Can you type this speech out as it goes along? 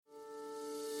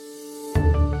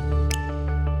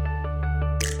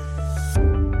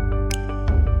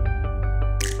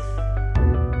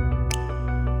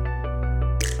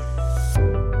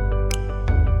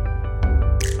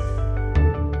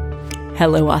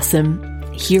Hello, Awesome.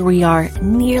 Here we are,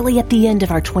 nearly at the end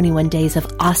of our 21 days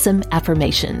of awesome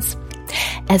affirmations.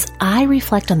 As I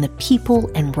reflect on the people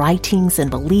and writings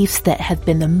and beliefs that have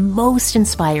been the most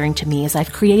inspiring to me as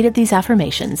I've created these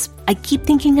affirmations, I keep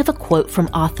thinking of a quote from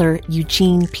author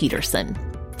Eugene Peterson.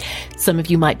 Some of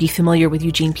you might be familiar with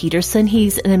Eugene Peterson.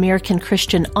 He's an American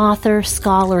Christian author,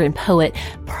 scholar, and poet,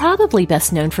 probably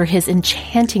best known for his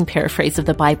enchanting paraphrase of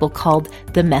the Bible called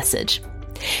The Message.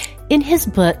 In his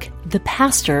book, The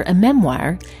Pastor, a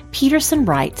Memoir, Peterson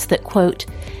writes that, quote,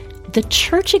 "The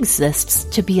church exists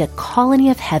to be a colony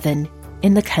of heaven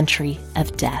in the country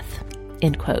of death,"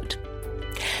 end quote.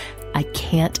 I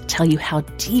can't tell you how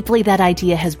deeply that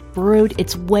idea has burrowed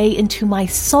its way into my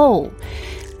soul.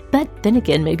 But then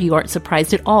again, maybe you aren't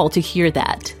surprised at all to hear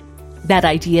that. That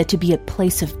idea to be a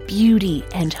place of beauty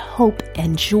and hope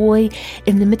and joy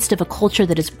in the midst of a culture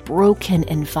that is broken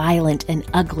and violent and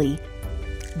ugly.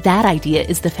 That idea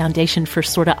is the foundation for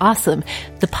Sorta Awesome,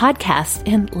 the podcast,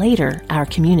 and later, our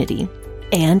community.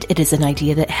 And it is an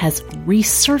idea that has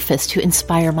resurfaced to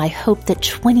inspire my hope that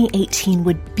 2018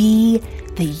 would be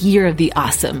the year of the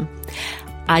awesome.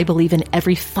 I believe in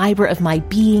every fiber of my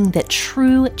being that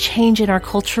true change in our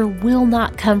culture will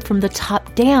not come from the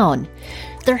top down.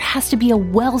 There has to be a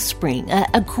wellspring,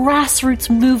 a grassroots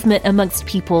movement amongst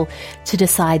people to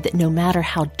decide that no matter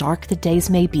how dark the days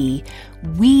may be,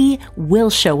 we will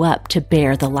show up to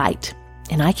bear the light.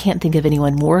 And I can't think of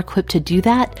anyone more equipped to do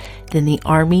that than the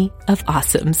Army of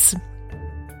Awesomes.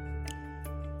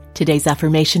 Today's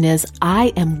affirmation is,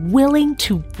 I am willing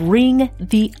to bring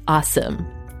the awesome.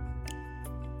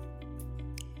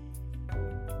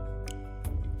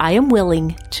 I am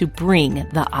willing to bring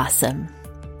the awesome.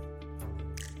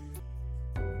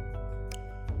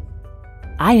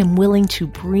 I am willing to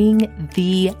bring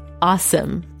the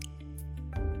awesome.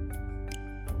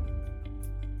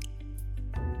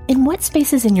 In what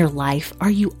spaces in your life are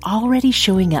you already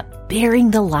showing up, bearing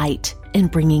the light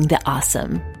and bringing the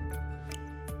awesome?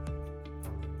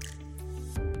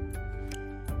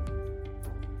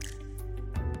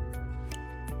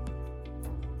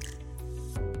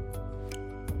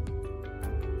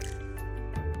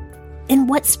 In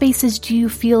what spaces do you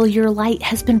feel your light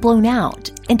has been blown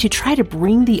out, and to try to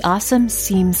bring the awesome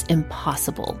seems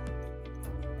impossible?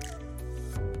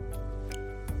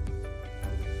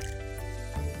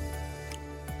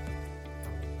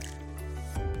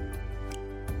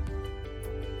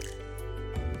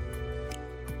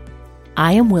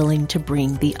 I am willing to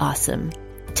bring the awesome.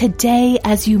 Today,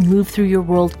 as you move through your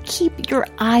world, keep your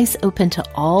eyes open to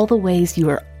all the ways you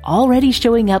are already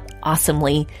showing up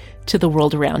awesomely to the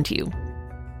world around you.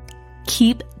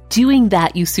 Keep doing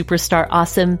that, you superstar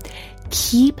awesome.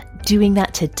 Keep doing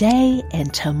that today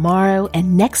and tomorrow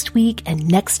and next week and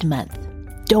next month.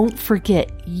 Don't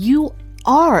forget, you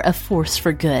are a force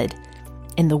for good,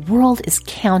 and the world is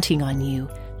counting on you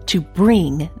to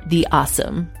bring the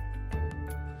awesome.